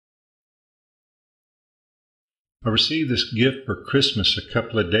I received this gift for Christmas a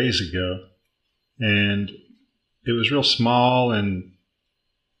couple of days ago, and it was real small and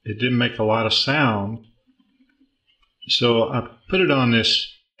it didn't make a lot of sound. So I put it on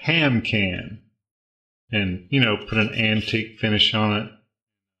this ham can and, put an antique finish on it.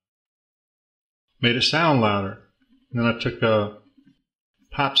 Made it sound louder. Then I took a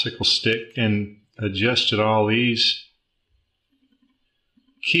popsicle stick and adjusted all these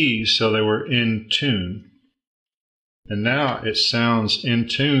keys so they were in tune. And now it sounds in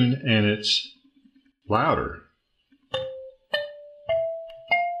tune and it's louder.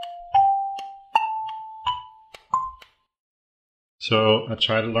 So I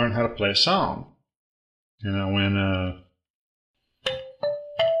tried to learn how to play a song. And I went,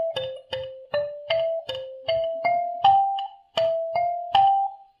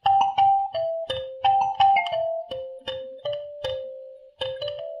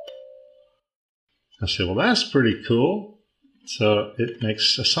 I said, well, that's pretty cool. So it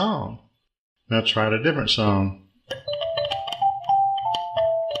makes a song. And I tried a different song.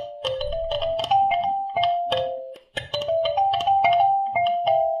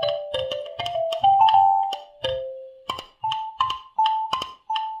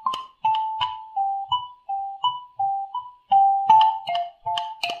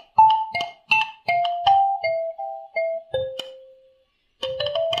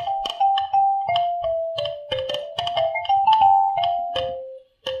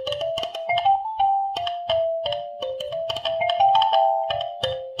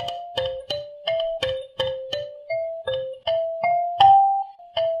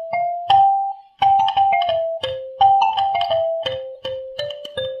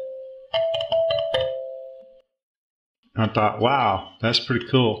 I thought, wow, that's pretty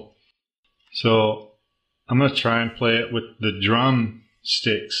cool. So I'm going to try and play it with the drum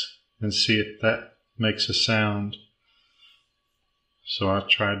sticks and see if that makes a sound. So I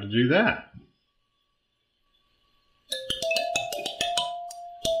tried to do that.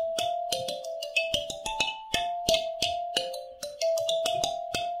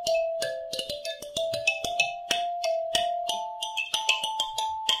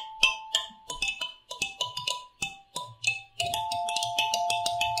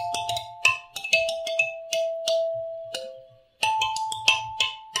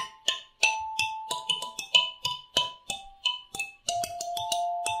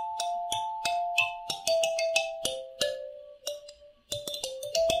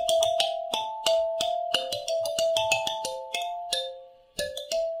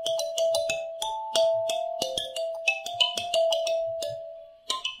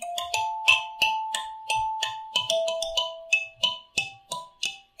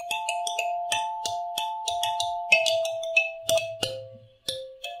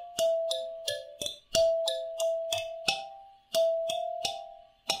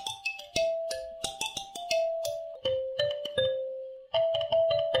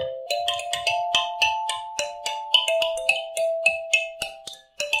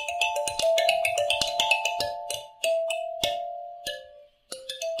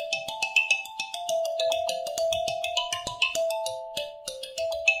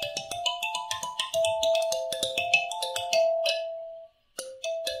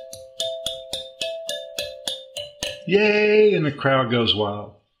 Yay! And the crowd goes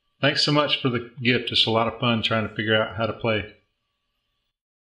wild. Thanks so much for the gift. It's a lot of fun trying to figure out how to play.